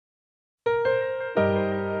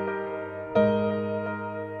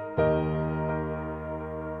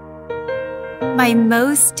My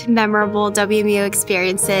most memorable WMU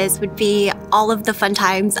experiences would be all of the fun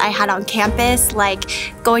times I had on campus, like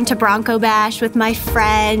going to Bronco Bash with my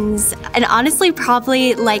friends, and honestly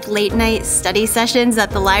probably like late night study sessions at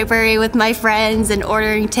the library with my friends and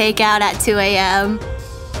ordering takeout at 2 a.m.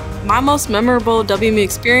 My most memorable WMU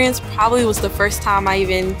experience probably was the first time I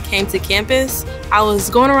even came to campus. I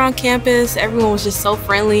was going around campus, everyone was just so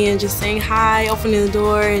friendly and just saying hi, opening the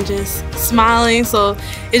door and just smiling. So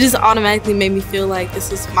it just automatically made me feel like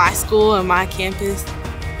this is my school and my campus.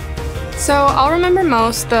 So I'll remember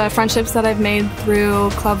most the friendships that I've made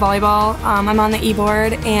through club volleyball. I'm on the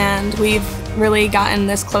e-board and we've really gotten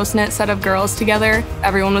this close-knit set of girls together.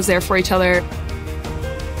 Everyone was there for each other.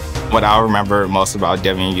 What I remember most about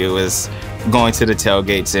WMU is going to the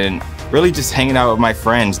tailgates and really just hanging out with my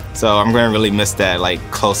friends. So I'm going to really miss that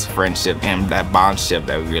close friendship and that bondship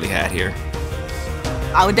that we really had here.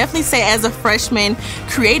 I would definitely say as a freshman,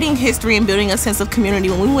 creating history and building a sense of community.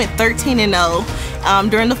 When we went 13-0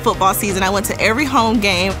 during the football season, I went to every home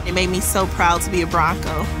game. It made me so proud to be a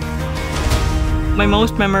Bronco. My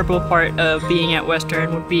most memorable part of being at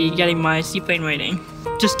Western would be getting my seaplane rating.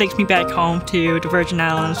 Just takes me back home to the Virgin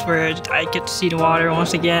Islands where I get to see the water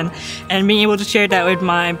once again, and being able to share that with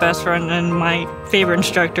my best friend and my favorite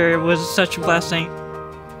instructor was such a blessing.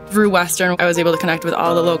 Through Western, I was able to connect with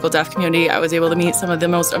all the local deaf community. I was able to meet some of the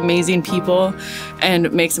most amazing people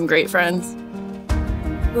and make some great friends.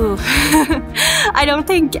 Ooh. I don't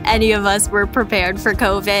think any of us were prepared for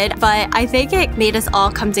COVID, but I think it made us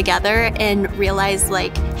all come together and realize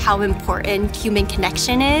how important human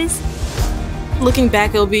connection is. Looking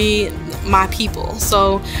back, it'll be my people.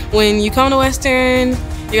 So when you come to Western,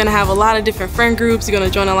 you're gonna have a lot of different friend groups, you're gonna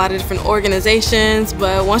join a lot of different organizations,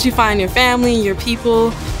 but once you find your family, your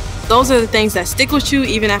people, those are the things that stick with you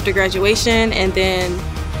even after graduation, and then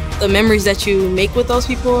the memories that you make with those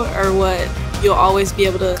people are what you'll always be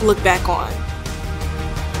able to look back on.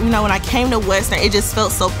 You know, when I came to Western, it just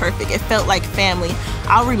felt so perfect. It felt like family.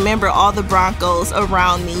 I'll remember all the Broncos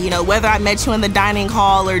around me, whether I met you in the dining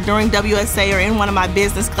hall or during WSA or in one of my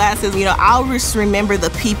business classes, I'll just remember the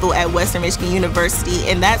people at Western Michigan University,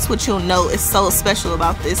 and that's what you'll know is so special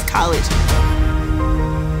about this college.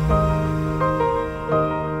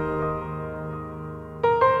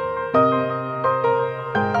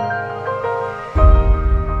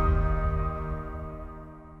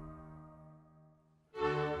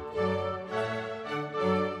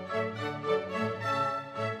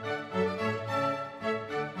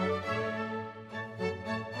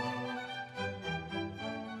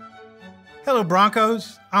 Hello,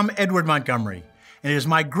 Broncos. I'm Edward Montgomery, and it is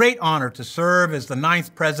my great honor to serve as the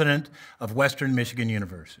 9th president of Western Michigan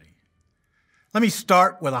University. Let me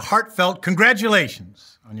start with a heartfelt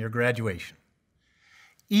congratulations on your graduation.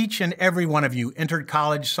 Each and every one of you entered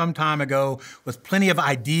college some time ago with plenty of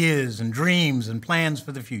ideas and dreams and plans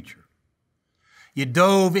for the future. You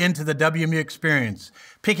dove into the WMU experience,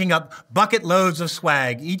 picking up bucket loads of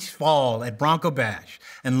swag each fall at Bronco Bash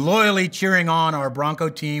and loyally cheering on our Bronco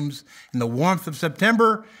teams in the warmth of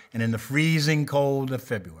September and in the freezing cold of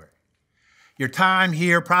February. Your time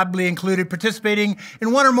here probably included participating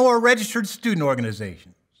in one or more registered student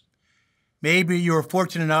organizations. Maybe you were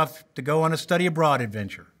fortunate enough to go on a study abroad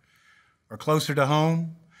adventure, or closer to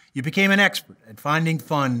home, you became an expert at finding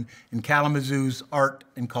fun in Kalamazoo's art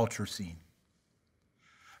and culture scene.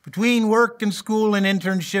 Between work and school and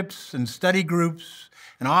internships and study groups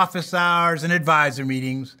and office hours and advisor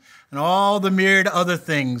meetings and all the myriad other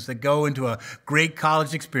things that go into a great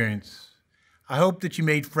college experience, I hope that you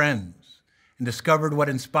made friends and discovered what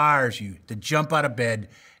inspires you to jump out of bed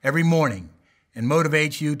every morning and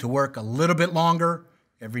motivates you to work a little bit longer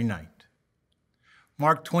every night.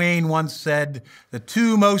 Mark Twain once said, "The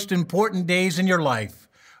two most important days in your life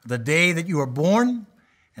are the day that you are born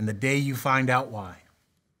and the day you find out why."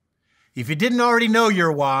 If you didn't already know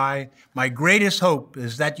your why, my greatest hope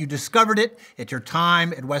is that you discovered it at your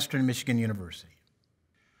time at Western Michigan University.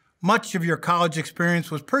 Much of your college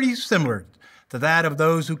experience was pretty similar to that of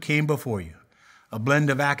those who came before you, a blend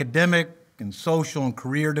of academic and social and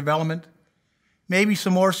career development, maybe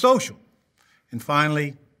some more social, and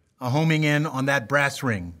finally, a homing in on that brass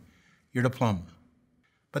ring, your diploma.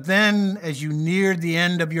 But then, as you neared the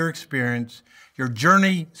end of your experience, your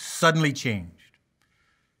journey suddenly changed.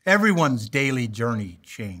 Everyone's daily journey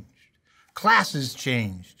changed. Classes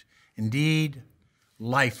changed. Indeed,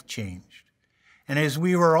 life changed. And as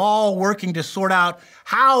we were all working to sort out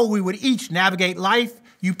how we would each navigate life,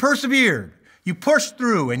 you persevered, you pushed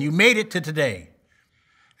through, and you made it to today.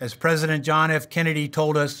 As President John F. Kennedy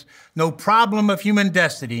told us, no problem of human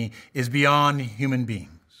destiny is beyond human beings.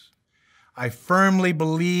 I firmly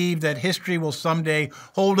believe that history will someday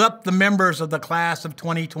hold up the members of the class of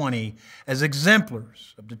 2020 as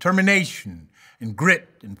exemplars of determination and grit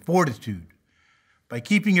and fortitude. By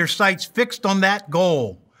keeping your sights fixed on that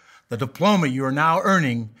goal, the diploma you are now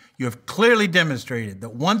earning, you have clearly demonstrated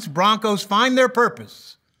that once Broncos find their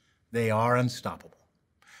purpose, they are unstoppable.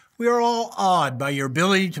 We are all awed by your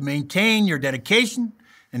ability to maintain your dedication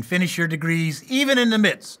and finish your degrees even in the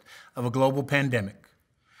midst of a global pandemic.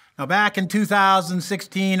 Now, back in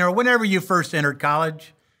 2016 or whenever you first entered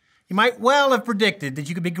college, you might well have predicted that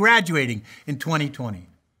you could be graduating in 2020.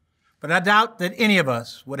 But I doubt that any of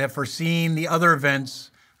us would have foreseen the other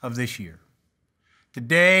events of this year.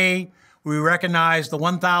 Today, we recognize the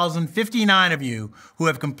 1,059 of you who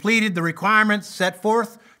have completed the requirements set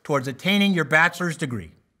forth towards attaining your bachelor's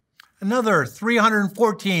degree. Another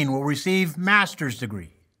 314 will receive master's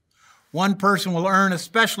degree. One person will earn a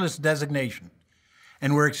specialist designation.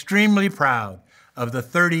 And we're extremely proud of the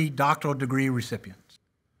 30 doctoral degree recipients.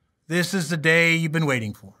 This is the day you've been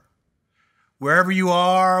waiting for. Wherever you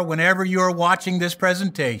are, whenever you are watching this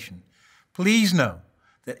presentation, please know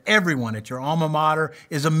that everyone at your alma mater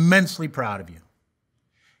is immensely proud of you.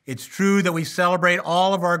 It's true that we celebrate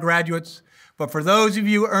all of our graduates, but for those of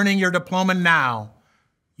you earning your diploma now,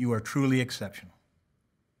 you are truly exceptional.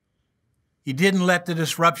 You didn't let the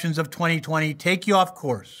disruptions of 2020 take you off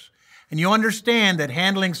course, and you understand that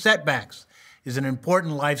handling setbacks is an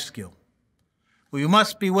important life skill. We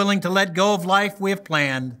must be willing to let go of life we have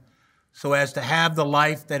planned so as to have the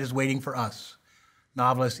life that is waiting for us,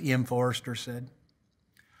 novelist E.M. Forster said.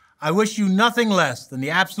 I wish you nothing less than the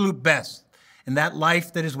absolute best in that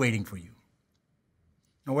life that is waiting for you.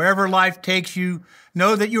 Now, wherever life takes you,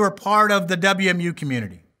 know that you are part of the WMU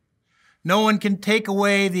community. No one can take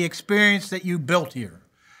away the experience that you built here,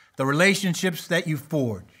 the relationships that you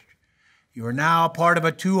forged. You are now part of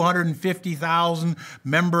a 250,000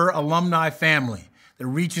 member alumni family that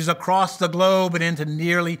reaches across the globe and into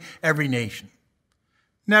nearly every nation.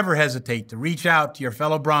 Never hesitate to reach out to your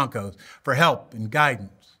fellow Broncos for help and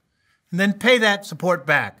guidance, and then pay that support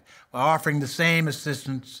back by offering the same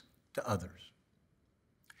assistance to others.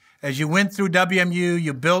 As you went through WMU,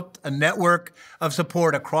 you built a network of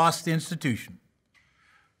support across the institution.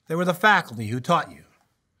 There were the faculty who taught you,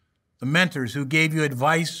 the mentors who gave you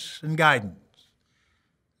advice and guidance,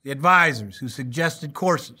 the advisors who suggested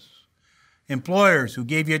courses, employers who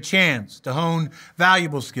gave you a chance to hone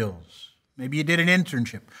valuable skills. Maybe you did an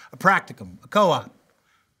internship, a practicum, a co-op.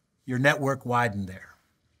 Your network widened there.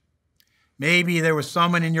 Maybe there was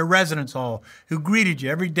someone in your residence hall who greeted you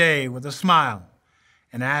every day with a smile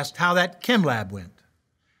and asked how that chem lab went.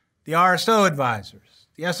 The RSO advisors,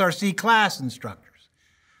 the SRC class instructors,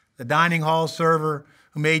 the dining hall server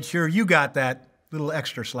who made sure you got that little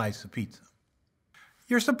extra slice of pizza.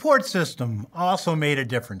 Your support system also made a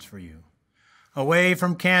difference for you. Away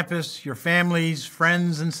from campus, your families,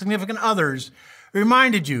 friends, and significant others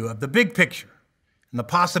reminded you of the big picture and the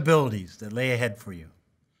possibilities that lay ahead for you.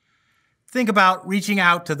 Think about reaching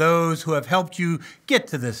out to those who have helped you get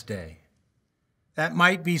to this day. That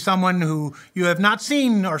might be someone who you have not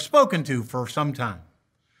seen or spoken to for some time.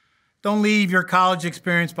 Don't leave your college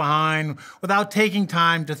experience behind without taking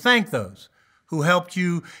time to thank those who helped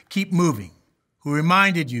you keep moving, who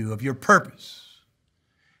reminded you of your purpose.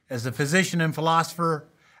 As the physician and philosopher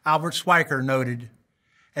Albert Schweitzer noted,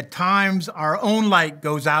 at times our own light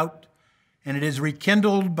goes out and it is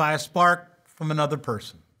rekindled by a spark from another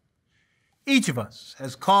person. Each of us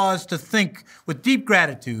has cause to think with deep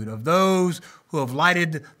gratitude of those who have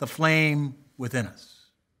lighted the flame within us.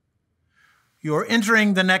 You are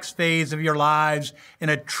entering the next phase of your lives in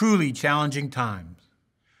a truly challenging time.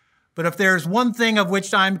 But if there's one thing of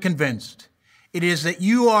which I'm convinced, it is that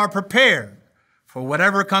you are prepared for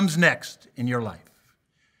whatever comes next in your life.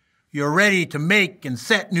 You're ready to make and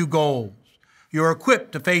set new goals. You're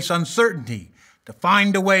equipped to face uncertainty, to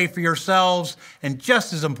find a way for yourselves, and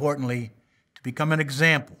just as importantly, to become an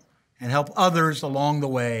example and help others along the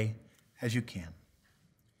way as you can.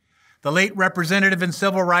 The late representative and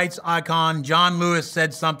civil rights icon John Lewis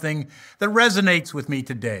said something that resonates with me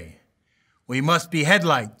today. We must be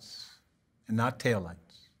headlights and not taillights.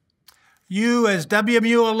 You, as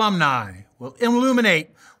WMU alumni, will illuminate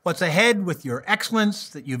what's ahead with your excellence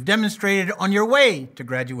that you've demonstrated on your way to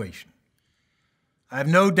graduation. I have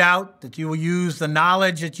no doubt that you will use the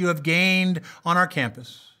knowledge that you have gained on our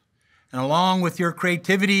campus, and along with your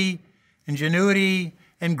creativity, ingenuity,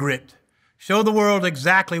 and grit, show the world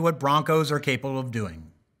exactly what Broncos are capable of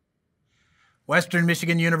doing. Western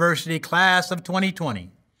Michigan University Class of 2020,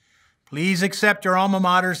 please accept your alma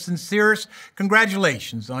mater's sincerest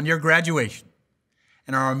congratulations on your graduation.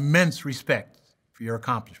 and our immense respect for your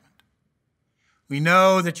accomplishment. We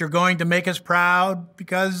know that you're going to make us proud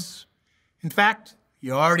because, in fact,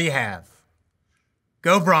 you already have.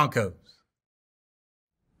 Go Broncos.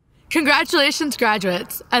 Congratulations,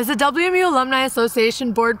 graduates. As the WMU Alumni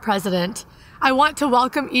Association Board President, I want to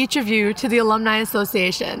welcome each of you to the Alumni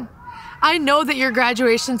Association. I know that your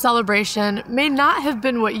graduation celebration may not have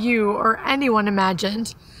been what you or anyone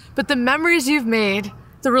imagined, but the memories you've made,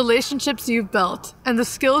 the relationships you've built, and the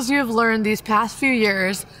skills you have learned these past few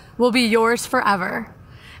years will be yours forever.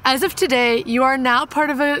 As of today, you are now part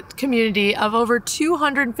of a community of over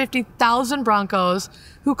 250,000 Broncos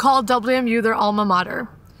who call WMU their alma mater.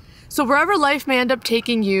 So wherever life may end up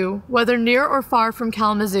taking you, whether near or far from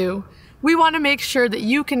Kalamazoo, we want to make sure that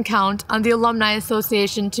you can count on the Alumni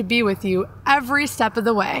Association to be with you every step of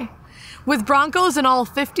the way. With Broncos in all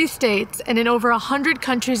 50 states and in over 100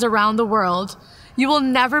 countries around the world, you will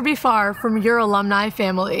never be far from your alumni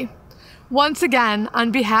family. Once again,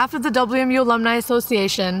 on behalf of the WMU Alumni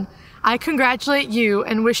Association, I congratulate you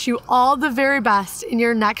and wish you all the very best in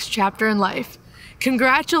your next chapter in life.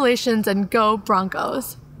 Congratulations and go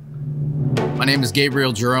Broncos. My name is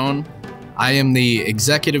Gabriel Jerome. I am the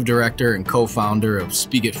executive director and co-founder of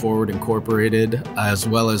Speak It Forward Incorporated, as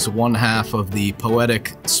well as one half of the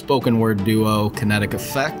poetic spoken word duo Kinetic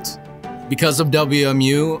Effect. Because of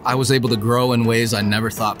WMU, I was able to grow in ways I never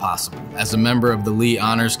thought possible. As a member of the Lee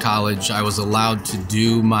Honors College, I was allowed to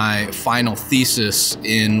do my final thesis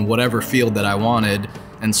in whatever field that I wanted,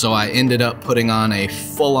 and so I ended up putting on a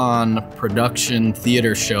full-on production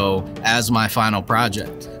theater show as my final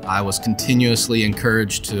project. I was continuously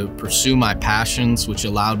encouraged to pursue my passions, which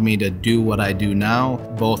allowed me to do what I do now,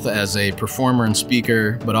 both as a performer and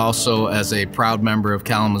speaker, but also as a proud member of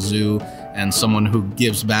Kalamazoo and someone who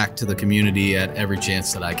gives back to the community at every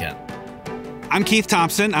chance that I can. I'm Keith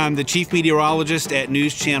Thompson. I'm the chief meteorologist at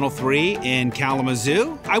News Channel 3 in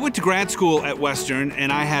Kalamazoo. I went to grad school at Western,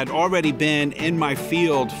 and I had already been in my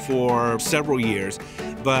field for several years,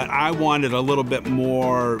 but I wanted a little bit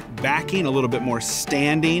more backing, a little bit more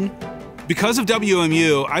standing. Because of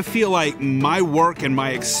WMU, I feel like my work and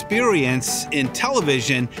my experience in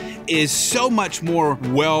television is so much more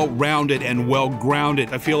well-rounded and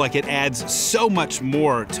well-grounded. I feel like it adds so much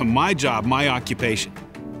more to my job, my occupation.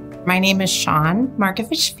 My name is Shawn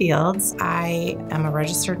Markovich Fields. I am a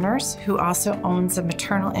registered nurse who also owns a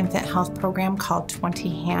maternal infant health program called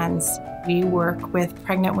 20 Hands. We work with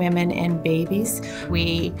pregnant women and babies.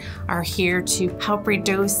 We are here to help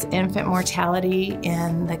reduce infant mortality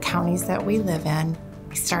in the counties that we live in.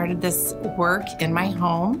 We started this work in my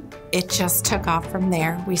home. It just took off from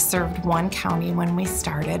there. We served one county when we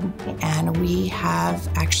started, and we have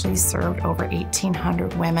actually served over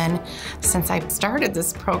 1,800 women since I started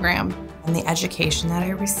this program. And the education that I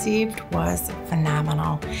received was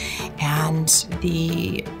phenomenal. And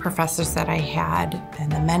the professors that I had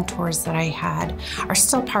and the mentors that I had are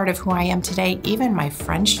still part of who I am today, even my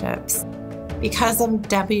friendships. Because of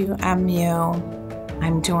WMU,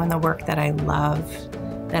 I'm doing the work that I love,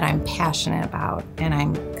 that I'm passionate about, and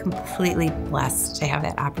I'm completely blessed to have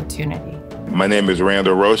that opportunity. My name is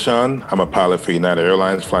Randall Roshan. I'm a pilot for United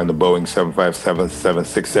Airlines flying the Boeing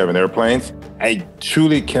 757-767 airplanes. I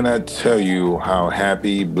truly cannot tell you how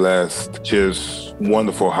happy, blessed, just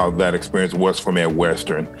wonderful how that experience was for me at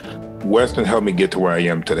Western. Western helped me get to where I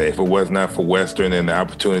am today. If it was not for Western and the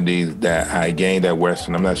opportunities that I gained at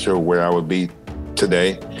Western, I'm not sure where I would be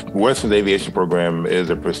today. Western's aviation program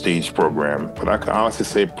is a prestige program, but I can honestly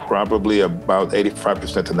say probably about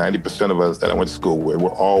 85% to 90% of us that I went to school with,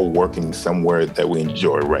 we're all working somewhere that we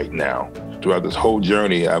enjoy right now. Throughout this whole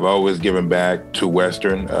journey, I've always given back to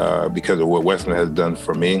Western because of what Western has done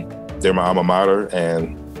for me. They're my alma mater,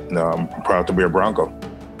 and I'm proud to be a Bronco.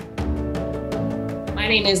 My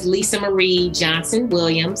name is Lisa Marie Johnson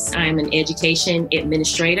Williams. I'm an education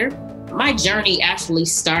administrator. My journey actually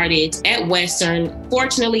started at Western.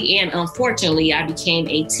 Fortunately and unfortunately, I became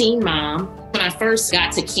a teen mom. When I first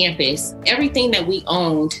got to campus, everything that we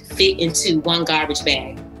owned fit into one garbage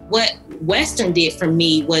bag. What Western did for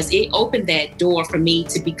me was it opened that door for me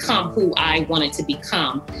to become who I wanted to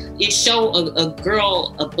become. It showed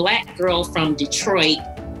a Black girl from Detroit,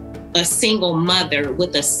 a single mother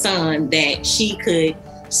with a son, that she could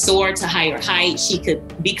soar to higher heights. She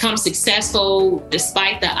could become successful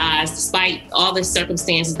despite the odds, despite all the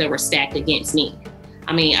circumstances that were stacked against me.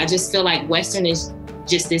 I mean, I just feel like Western is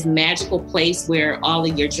just this magical place where all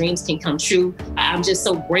of your dreams can come true. I'm just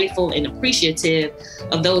so grateful and appreciative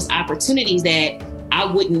of those opportunities that I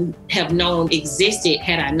wouldn't have known existed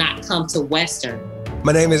had I not come to Western.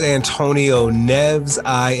 My name is Antonio Neves.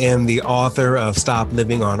 I am the author of Stop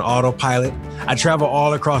Living on Autopilot. I travel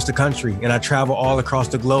all across the country and I travel all across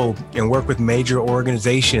the globe and work with major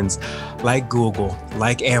organizations like Google,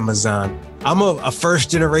 like Amazon. I'm a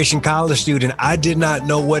first-generation college student. I did not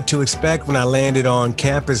know what to expect when I landed on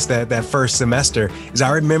campus that first semester. As I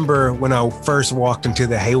remember when I first walked into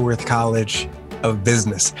the Haworth College of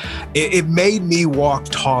Business, it made me walk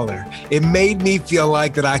taller. It made me feel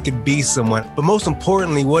like that I could be someone. But most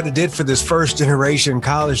importantly, what it did for this first-generation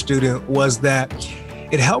college student was that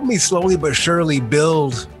it helped me slowly but surely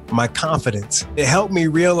build my confidence. It helped me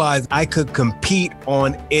realize I could compete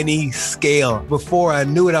on any scale. Before I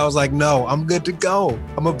knew it, I was like, no, I'm good to go.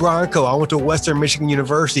 I'm a Bronco. I went to Western Michigan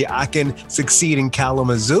University. I can succeed in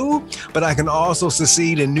Kalamazoo, but I can also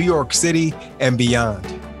succeed in New York City and beyond.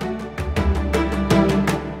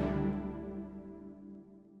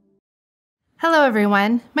 Hello,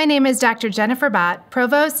 everyone. My name is Dr. Jennifer Bott,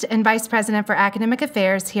 Provost and Vice President for Academic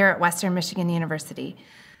Affairs here at Western Michigan University.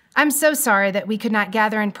 I'm so sorry that we could not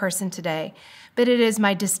gather in person today, but it is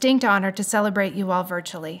my distinct honor to celebrate you all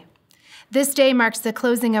virtually. This day marks the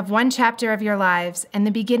closing of one chapter of your lives and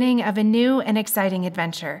the beginning of a new and exciting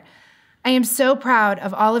adventure. I am so proud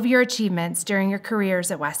of all of your achievements during your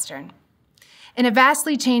careers at Western. In a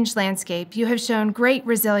vastly changed landscape, you have shown great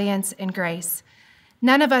resilience and grace.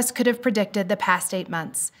 None of us could have predicted the past 8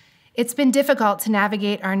 months. It's been difficult to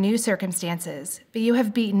navigate our new circumstances, but you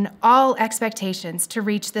have beaten all expectations to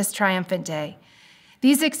reach this triumphant day.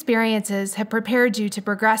 These experiences have prepared you to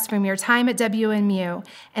progress from your time at WMU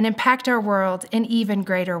and impact our world in even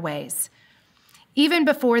greater ways. Even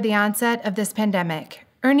before the onset of this pandemic,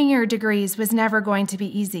 earning your degrees was never going to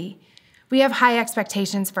be easy. We have high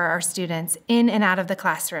expectations for our students in and out of the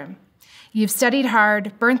classroom. You've studied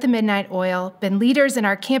hard, burnt the midnight oil, been leaders in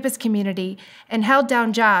our campus community, and held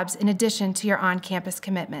down jobs in addition to your on-campus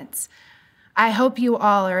commitments. I hope you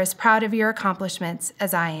all are as proud of your accomplishments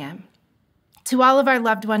as I am. To all of our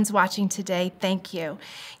loved ones watching today, thank you.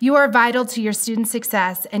 You are vital to your student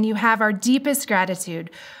success, and you have our deepest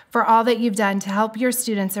gratitude for all that you've done to help your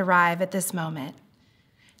students arrive at this moment.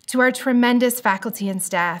 To our tremendous faculty and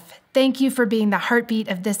staff, thank you for being the heartbeat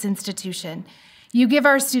of this institution. You give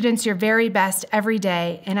our students your very best every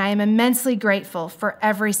day, and I am immensely grateful for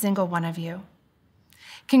every single one of you.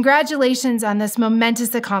 Congratulations on this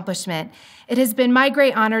momentous accomplishment. It has been my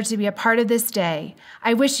great honor to be a part of this day.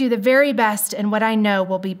 I wish you the very best in what I know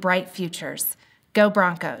will be bright futures. Go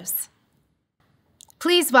Broncos.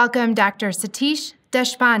 Please welcome Dr. Satish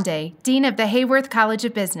Deshpande, Dean of the Haworth College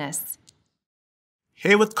of Business.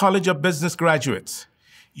 Haworth College of Business graduates,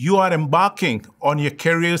 you are embarking on your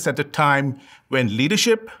careers at a time when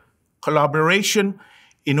leadership, collaboration,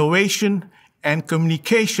 innovation, and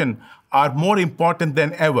communication are more important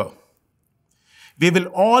than ever. We will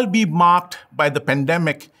all be marked by the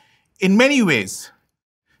pandemic in many ways.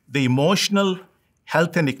 The emotional,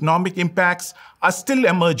 health, and economic impacts are still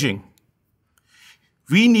emerging.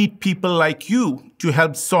 We need people like you to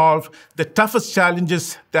help solve the toughest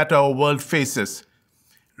challenges that our world faces.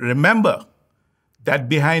 Remember that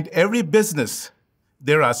behind every business,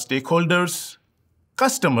 there are stakeholders,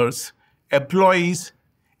 customers, employees,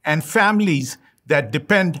 and families that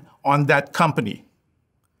depend on that company.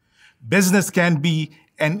 Business can be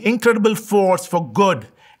an incredible force for good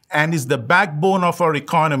and is the backbone of our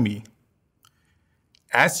economy.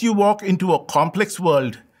 As you walk into a complex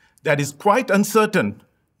world that is quite uncertain,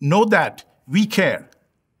 know that we care.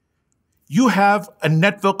 You have a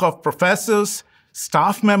network of professors,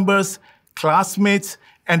 staff members, classmates,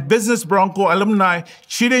 and Business Bronco alumni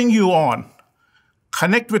cheering you on.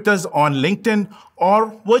 Connect with us on LinkedIn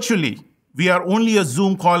or virtually. We are only a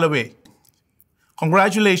Zoom call away.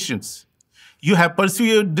 Congratulations. You have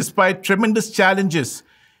persevered despite tremendous challenges,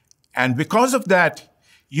 and because of that,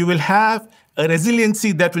 you will have a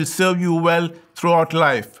resiliency that will serve you well throughout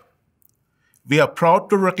life. We are proud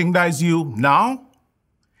to recognize you now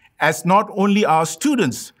as not only our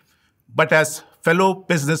students, but as fellow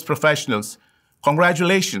business professionals.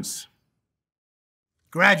 Congratulations.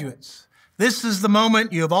 Graduates, this is the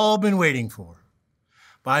moment you have all been waiting for.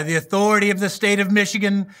 By the authority of the state of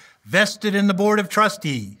Michigan, vested in the Board of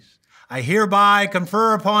Trustees, I hereby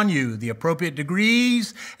confer upon you the appropriate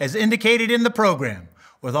degrees as indicated in the program,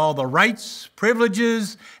 with all the rights,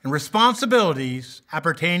 privileges, and responsibilities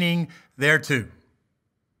appertaining thereto.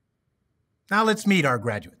 Now let's meet our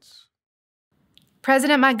graduates.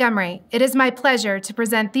 President Montgomery, it is my pleasure to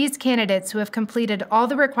present these candidates who have completed all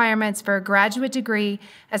the requirements for a graduate degree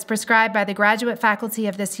as prescribed by the graduate faculty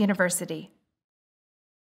of this university.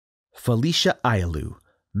 Felicia Ayalu,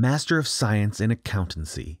 Master of Science in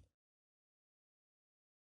Accountancy.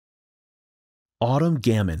 Autumn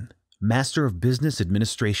Gammon, Master of Business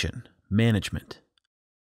Administration, Management.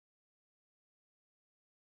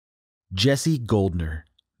 Jesse Goldner,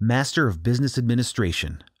 Master of Business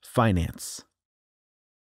Administration, Finance.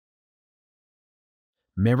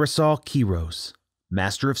 Marisol Quiros,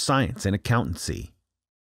 Master of Science and Accountancy.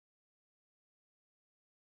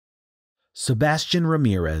 Sebastian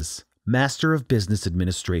Ramirez, Master of Business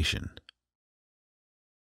Administration.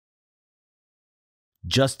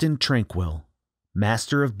 Justin Tranquil,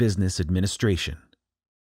 Master of Business Administration.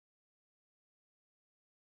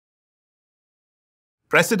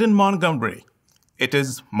 President Montgomery, it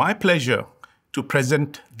is my pleasure to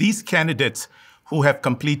present these candidates who have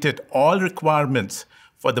completed all requirements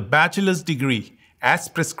for the bachelor's degree as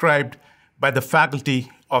prescribed by the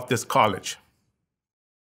faculty of this college.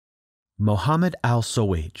 Mohammed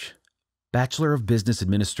Al-Sowage, Bachelor of Business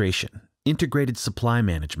Administration, Integrated Supply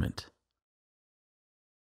Management.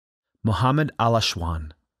 Mohammed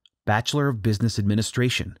Al-Ashwan, Bachelor of Business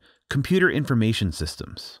Administration, Computer Information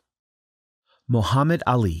Systems. Mohammed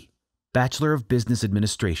Ali, Bachelor of Business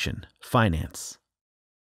Administration, Finance.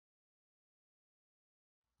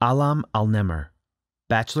 Alam Al-Nemer,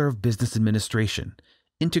 Bachelor of Business Administration,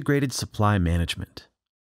 Integrated Supply Management.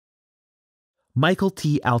 Michael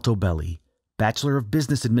T. Altobelli, Bachelor of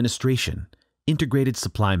Business Administration, Integrated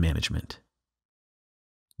Supply Management.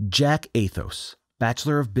 Jack Athos,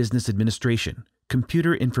 Bachelor of Business Administration,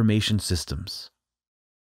 Computer Information Systems.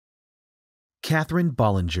 Catherine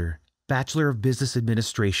Bollinger, Bachelor of Business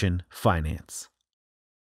Administration, Finance.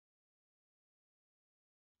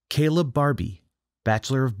 Caleb Barbie,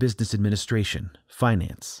 Bachelor of Business Administration,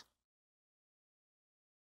 Finance.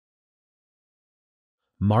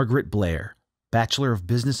 Margaret Blair, Bachelor of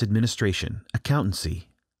Business Administration, Accountancy.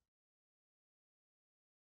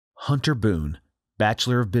 Hunter Boone,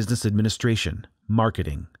 Bachelor of Business Administration,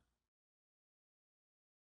 Marketing.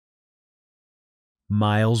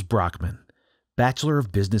 Miles Brockman, Bachelor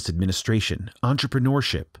of Business Administration,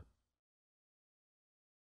 Entrepreneurship.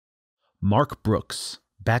 Mark Brooks,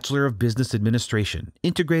 Bachelor of Business Administration,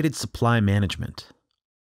 Integrated Supply Management.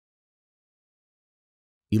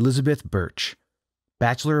 Elizabeth Birch,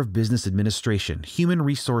 Bachelor of Business Administration, Human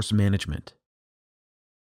Resource Management.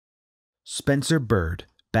 Spencer Bird,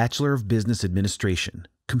 Bachelor of Business Administration,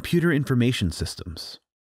 Computer Information Systems.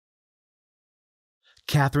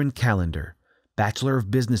 Catherine Callender, Bachelor of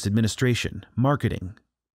Business Administration, Marketing.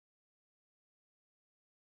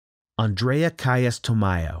 Andrea Calles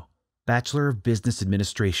Tomayo, Bachelor of Business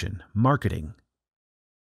Administration, Marketing.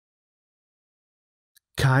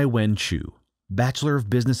 Kai Wen Chu, Bachelor of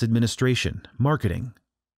Business Administration, Marketing.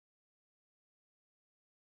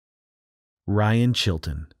 Ryan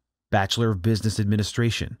Chilton, Bachelor of Business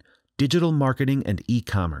Administration, Digital Marketing and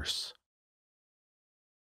E-Commerce.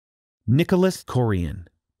 Nicholas Corian,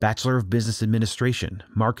 Bachelor of Business Administration,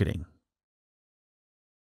 Marketing.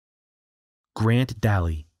 Grant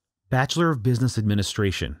Daly, Bachelor of Business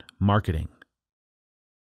Administration, Marketing.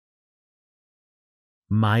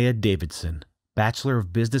 Maya Davidson, Bachelor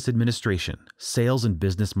of Business Administration, Sales and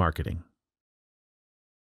Business Marketing.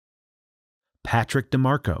 Patrick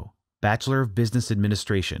DeMarco, Bachelor of Business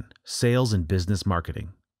Administration, Sales and Business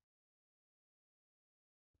Marketing.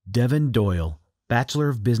 Devin Doyle, Bachelor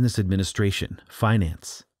of Business Administration,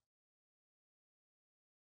 Finance.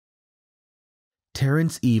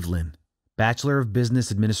 Terrence Evelyn, Bachelor of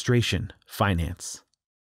Business Administration, Finance.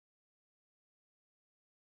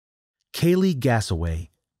 Kaylee Gassaway,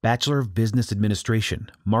 Bachelor of Business Administration,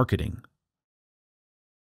 Marketing.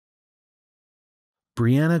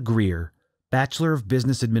 Brianna Greer, Bachelor of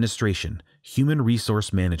Business Administration, Human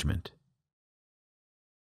Resource Management.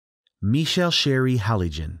 Michelle Sherry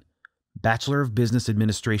Halligan, Bachelor of Business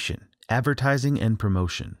Administration, Advertising and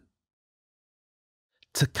Promotion.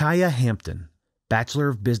 Takaya Hampton, Bachelor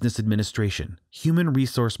of Business Administration, Human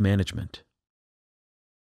Resource Management.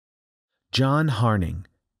 John Harning,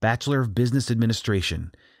 Bachelor of Business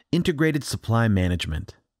Administration, Integrated Supply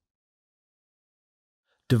Management.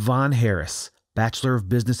 Devon Harris, Bachelor of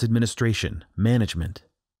Business Administration, Management.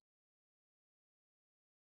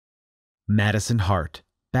 Madison Hart,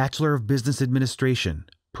 Bachelor of Business Administration,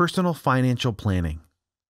 Personal Financial Planning.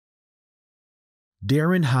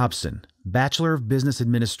 Darren Hobson, Bachelor of Business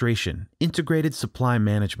Administration, Integrated Supply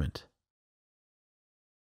Management.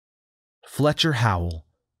 Fletcher Howell,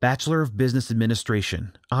 Bachelor of Business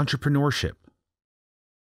Administration, Entrepreneurship.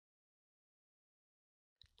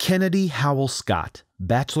 Kennedy Howell Scott,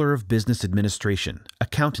 Bachelor of Business Administration,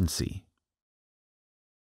 Accountancy.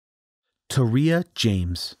 Taria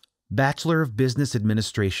James, Bachelor of Business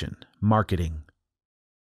Administration, Marketing.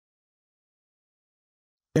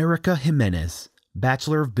 Erica Jimenez,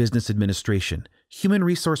 Bachelor of Business Administration, Human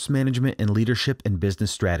Resource Management and Leadership and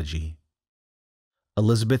Business Strategy.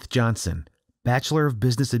 Elizabeth Johnson, Bachelor of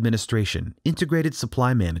Business Administration, Integrated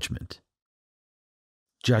Supply Management.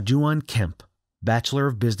 Jajuan Kemp, Bachelor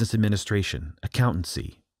of Business Administration,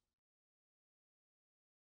 Accountancy.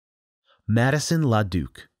 Madison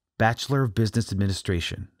LaDuke, Bachelor of Business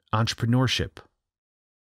Administration, Entrepreneurship.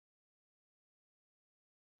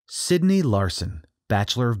 Sydney Larson,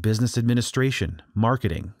 Bachelor of Business Administration,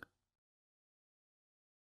 Marketing.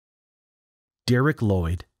 Derek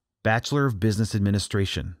Lloyd, Bachelor of Business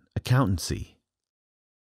Administration, Accountancy.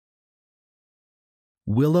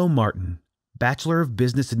 Willow Martin, Bachelor of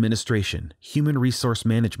Business Administration, Human Resource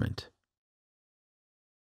Management.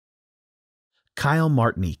 Kyle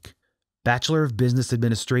Martinique, Bachelor of Business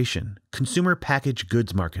Administration, Consumer Packaged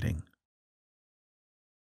Goods Marketing.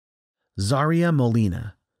 Zaria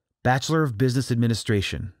Molina, Bachelor of Business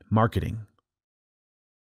Administration, Marketing.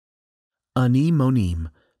 Ani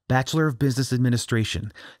Monim, Bachelor of Business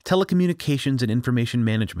Administration, Telecommunications and Information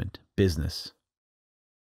Management, Business.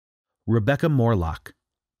 Rebecca Morlock,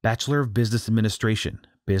 Bachelor of Business Administration,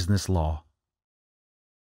 Business Law.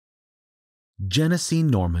 Genesee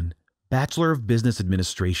Norman, Bachelor of Business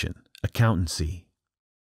Administration, Accountancy.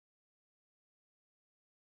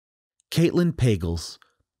 Caitlin Pagels,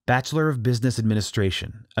 Bachelor of Business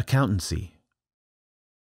Administration, Accountancy.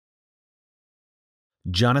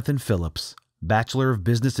 Jonathan Phillips, Bachelor of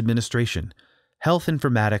Business Administration, Health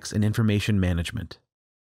Informatics and Information Management.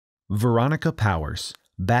 Veronica Powers,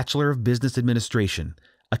 Bachelor of Business Administration,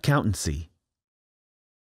 Accountancy.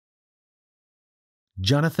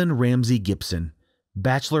 Jonathan Ramsey Gibson,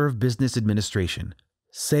 Bachelor of Business Administration,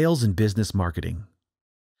 Sales and Business Marketing.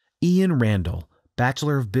 Ian Randall,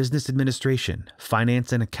 Bachelor of Business Administration,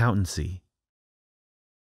 Finance and Accountancy.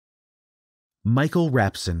 Michael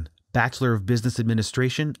Rapson, Bachelor of Business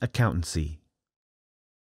Administration, Accountancy.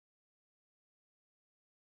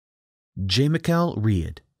 J. Michael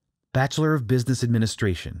Reed, Bachelor of Business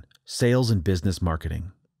Administration, Sales and Business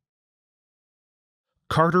Marketing.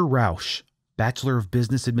 Carter Rausch, Bachelor of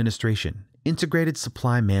Business Administration, Integrated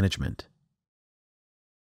Supply Management.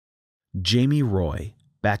 Jamie Roy,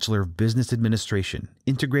 Bachelor of Business Administration,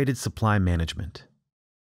 Integrated Supply Management.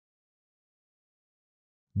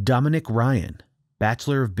 Dominic Ryan,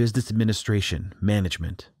 Bachelor of Business Administration,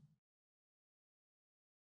 Management.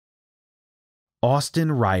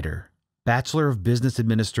 Austin Ryder, Bachelor of Business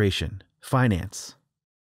Administration, Finance.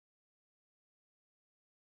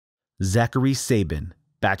 Zachary Sabin,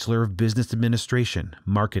 Bachelor of Business Administration,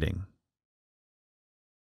 Marketing.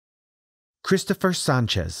 Christopher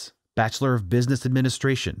Sanchez, Bachelor of Business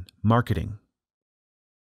Administration, Marketing.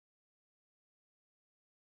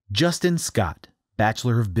 Justin Scott,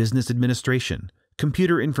 Bachelor of Business Administration,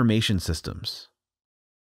 Computer Information Systems.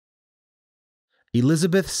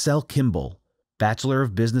 Elizabeth Sell Kimball, Bachelor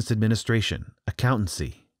of Business Administration,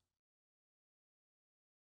 Accountancy.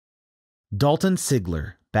 Dalton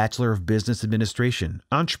Sigler, Bachelor of Business Administration,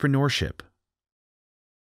 Entrepreneurship.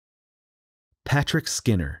 Patrick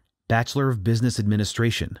Skinner, Bachelor of Business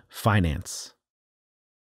Administration, Finance.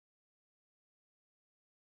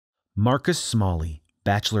 Marcus Smalley,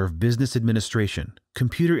 Bachelor of Business Administration,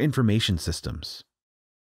 Computer Information Systems.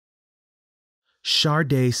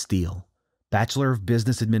 Sharday Steele, Bachelor of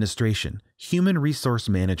Business Administration, Human Resource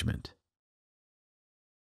Management.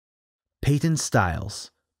 Peyton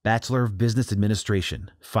Stiles, Bachelor of Business Administration,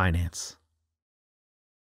 Finance.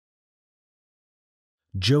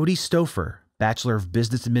 Jody Stouffer, Bachelor of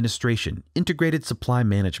Business Administration, Integrated Supply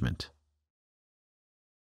Management.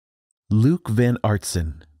 Luke Van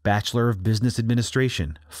Artsen, Bachelor of Business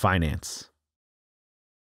Administration, Finance.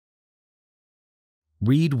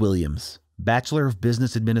 Reed Williams, Bachelor of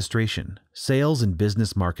Business Administration, Sales and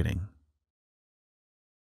Business Marketing.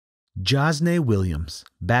 Josne Williams,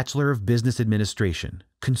 Bachelor of Business Administration,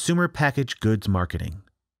 Consumer Packaged Goods Marketing.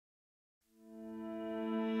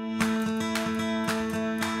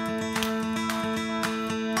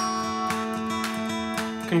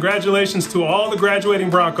 Congratulations to all the graduating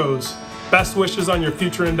Broncos. Best wishes on your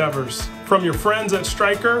future endeavors. From your friends at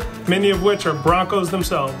Stryker, many of which are Broncos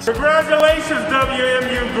themselves. Congratulations,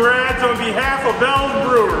 WMU grads, on behalf of Bell's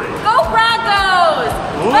Brewery. Go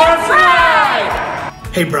Broncos! Let's ride!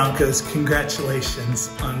 Hey Broncos, congratulations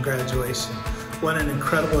on graduation. What an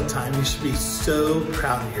incredible time. You should be so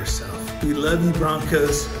proud of yourself. We love you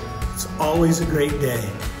Broncos. It's always a great day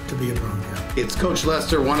to be a Bronco. It's Coach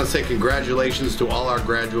Lester. I want to say congratulations to all our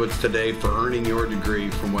graduates today for earning your degree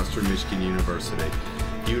from Western Michigan University.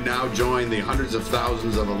 You now join the hundreds of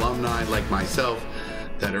thousands of alumni like myself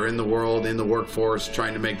that are in the world, in the workforce,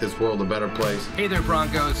 trying to make this world a better place. Hey there,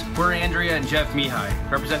 Broncos. We're Andrea and Jeff Mihai,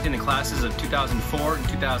 representing the classes of 2004 and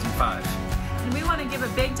 2005. And we want to give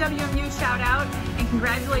a big WMU shout out and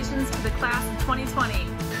congratulations to the class of 2020.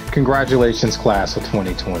 Congratulations, class of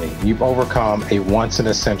 2020. You've overcome a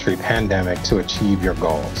once-in-a-century pandemic to achieve your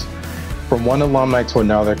goals. From one alumni to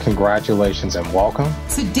another, congratulations and welcome.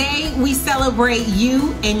 Today, we celebrate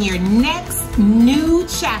you and your next new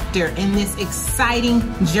chapter in this exciting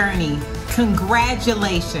journey.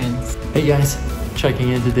 Congratulations. Hey guys, checking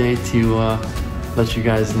in today to let you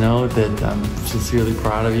guys know that I'm sincerely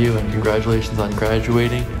proud of you and congratulations on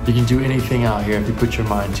graduating. You can do anything out here if you put your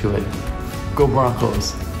mind to it. Go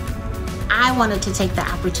Broncos. I wanted to take the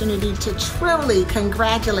opportunity to truly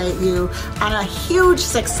congratulate you on a huge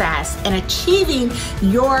success in achieving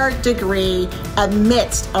your degree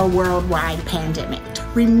amidst a worldwide pandemic.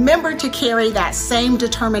 Remember to carry that same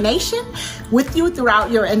determination with you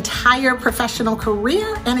throughout your entire professional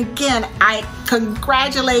career. And again, I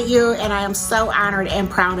congratulate you and I am so honored and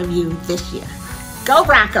proud of you this year. Go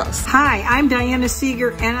Broncos! Hi, I'm Diana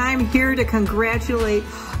Seeger and I'm here to congratulate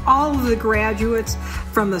all of the graduates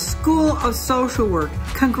from the School of Social Work.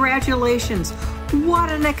 Congratulations. What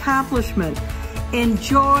an accomplishment.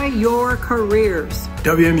 Enjoy your careers.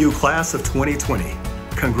 WMU Class of 2020,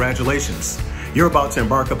 congratulations. You're about to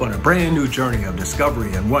embark upon a brand new journey of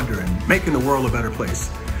discovery and wonder and making the world a better place.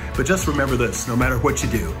 But just remember this, no matter what you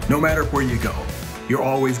do, no matter where you go, you're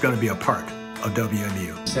always going to be a part of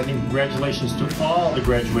WMU. Sending congratulations to all the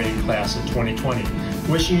graduating class of 2020.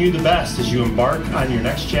 Wishing you the best as you embark on your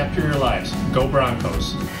next chapter of your lives. Go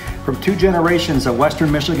Broncos. From 2 generations of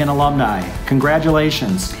Western Michigan alumni,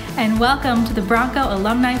 congratulations. And welcome to the Bronco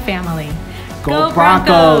alumni family. Go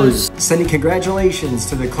Broncos! Sending congratulations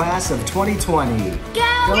to the class of 2020.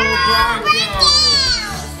 Go Broncos!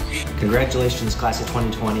 Congratulations, class of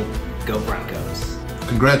 2020. Go Broncos.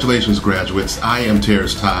 Congratulations, graduates. I am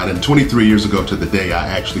Terrence Todd, and 23 years ago to the day, I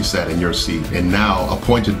actually sat in your seat, and now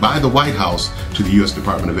appointed by the White House to the U.S.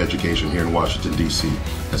 Department of Education here in Washington, D.C.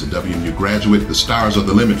 As a WMU graduate, the stars are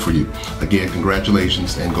the limit for you. Again,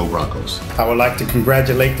 congratulations, and go Broncos. I would like to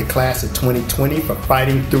congratulate the class of 2020 for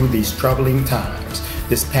fighting through these troubling times.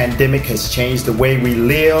 This pandemic has changed the way we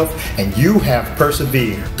live, and you have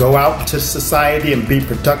persevered. Go out into society and be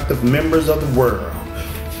productive members of the world.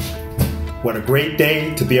 What a great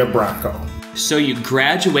day to be a Bronco. So you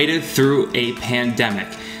graduated through a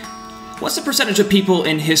pandemic. What's the percentage of people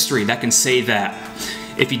in history that can say that?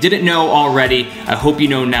 If you didn't know already, I hope you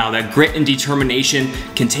know now that grit and determination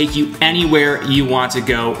can take you anywhere you want to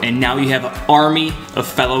go, and now you have an army of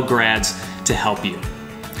fellow grads to help you.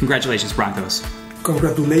 Congratulations, Broncos.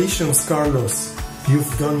 Congratulations, Carlos.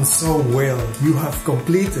 You've done so well. You have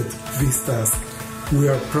completed this task. We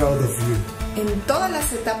are proud of you. En todas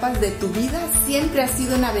las etapas de tu vida siempre ha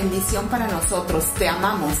sido una bendición para nosotros. Te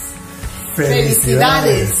amamos.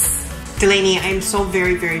 ¡Felicidades! Delaney, I'm so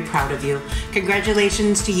very, very proud of you.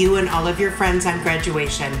 Congratulations to you and all of your friends on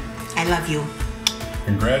graduation. I love you.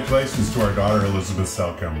 Congratulations to our daughter, Elizabeth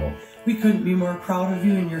Selkemble. We couldn't be more proud of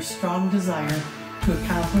you and your strong desire to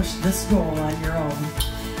accomplish this goal on your own.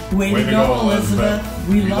 Way to go, Elizabeth.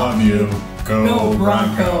 We love you. Go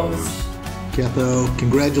Broncos. Catho,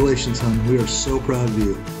 congratulations, hon. We are so proud of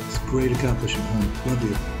you. It's a great accomplishment, hon. Love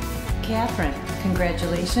you. Catherine,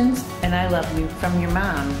 congratulations, and I love you from your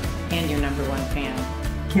mom and your #1 fan.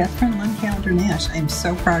 Catherine Lynn Calendar Nash, I'm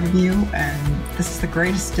so proud of you, and this is the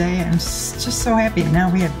greatest day. I'm just so happy. Now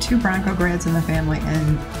we have 2 Bronco grads in the family,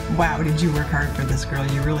 and wow, did you work hard for this, girl.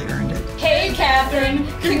 You really earned it. Hey, Catherine,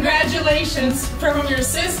 congratulations from your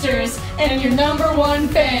sisters and your #1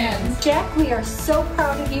 fans. Jack, we are so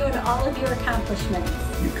proud of you and all of your accomplishments.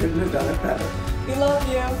 You couldn't have done it better. We love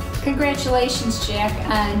you. Congratulations, Jack,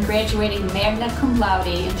 on graduating magna cum laude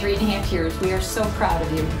in 3.5 years. We are so proud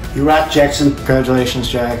of you. You rock, Jackson. Congratulations,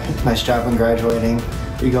 Jack. Nice job on graduating.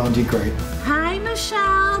 You're going to do great. Hi,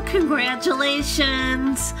 Michelle.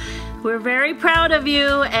 Congratulations. We're very proud of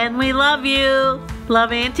you, and we love you.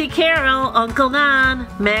 Love Auntie Carol, Uncle Nan,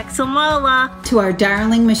 Max and Lola. To our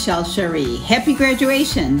darling Michelle Cherie, happy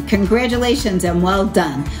graduation. Congratulations and well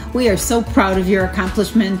done. We are so proud of your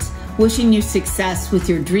accomplishments. Wishing you success with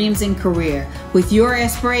your dreams and career. With your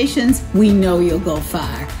aspirations, we know you'll go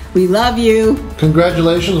far. We love you.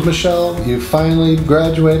 Congratulations, Michelle. You finally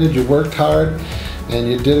graduated. You worked hard and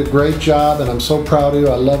you did a great job, and I'm so proud of you.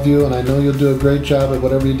 I love you, and I know you'll do a great job at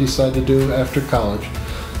whatever you decide to do after college.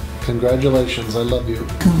 Congratulations. I love you.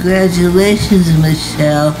 Congratulations,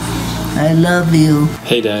 Michelle. I love you.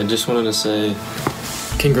 Hey, Dad. Just wanted to say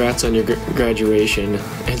congrats on your graduation.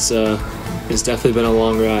 It's definitely been a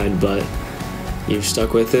long ride, but You've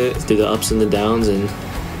stuck with it through the ups and the downs, and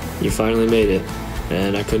you finally made it.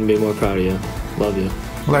 And I couldn't be more proud of you. Love you.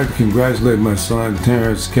 I'd like to congratulate my son,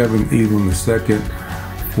 Terrence Kevin Evelyn II,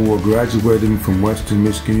 for graduating from Western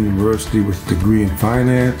Michigan University with a degree in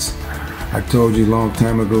finance. I told you a long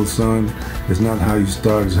time ago, son, it's not how you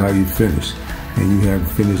start, it's how you finish. And you have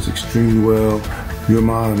finished extremely well. Your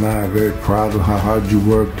mom and I are very proud of how hard you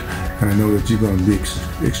worked, and I know that you're going to be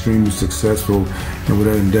extremely successful in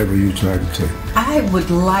whatever endeavor you try to take. I would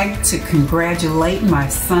like to congratulate my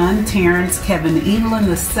son, Terrence Kevin Evelyn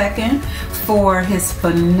II, for his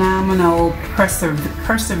phenomenal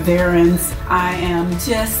perseverance. I am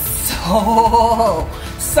just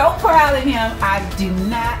so proud of him. I do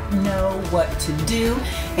not know what to do,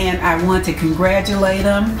 and I want to congratulate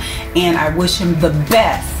him, and I wish him the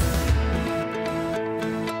best.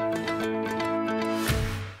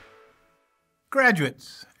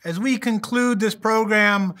 Graduates, as we conclude this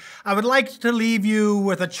program, I would like to leave you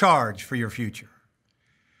with a charge for your future.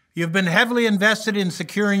 You've been heavily invested in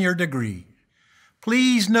securing your degree.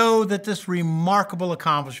 Please know that this remarkable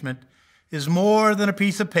accomplishment is more than a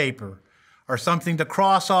piece of paper or something to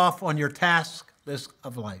cross off on your task list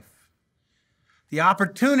of life. The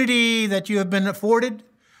opportunity that you have been afforded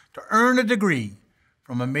to earn a degree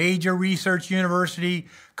from a major research university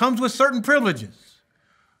comes with certain privileges.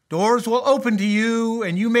 Doors will open to you,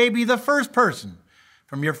 and you may be the first person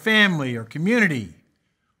from your family or community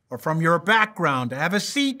or from your background to have a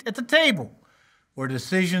seat at the table where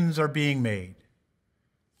decisions are being made.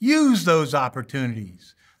 Use those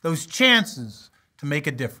opportunities, those chances to make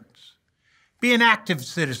a difference. Be an active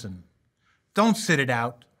citizen. Don't sit it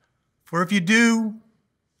out, for if you do,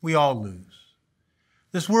 we all lose.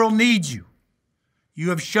 This world needs you. You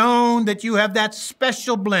have shown that you have that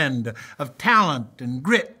special blend of talent and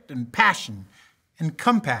grit and passion and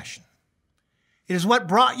compassion. It is what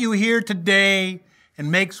brought you here today and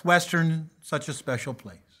makes Western such a special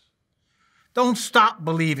place. Don't stop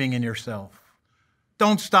believing in yourself.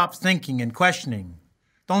 Don't stop thinking and questioning.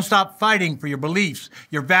 Don't stop fighting for your beliefs,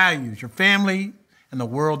 your values, your family, and the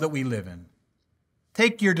world that we live in.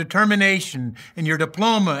 Take your determination and your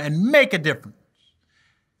diploma and make a difference.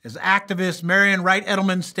 As activist Marian Wright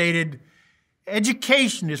Edelman stated,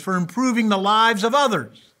 education is for improving the lives of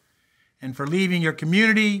others and for leaving your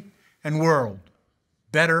community and world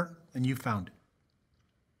better than you found it.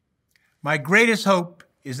 My greatest hope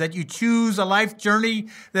is that you choose a life journey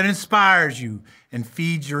that inspires you and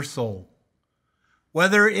feeds your soul.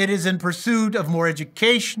 Whether it is in pursuit of more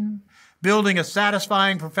education, building a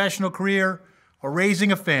satisfying professional career, or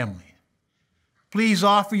raising a family, please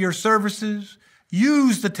offer your services.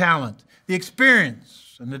 Use the talent, the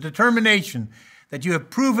experience, and the determination that you have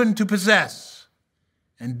proven to possess,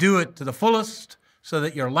 and do it to the fullest so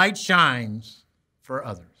that your light shines for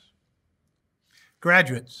others.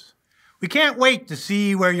 Graduates, we can't wait to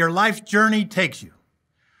see where your life journey takes you.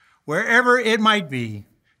 Wherever it might be,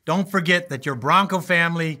 don't forget that your Bronco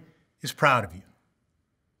family is proud of you.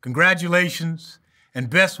 Congratulations and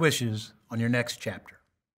best wishes on your next chapter.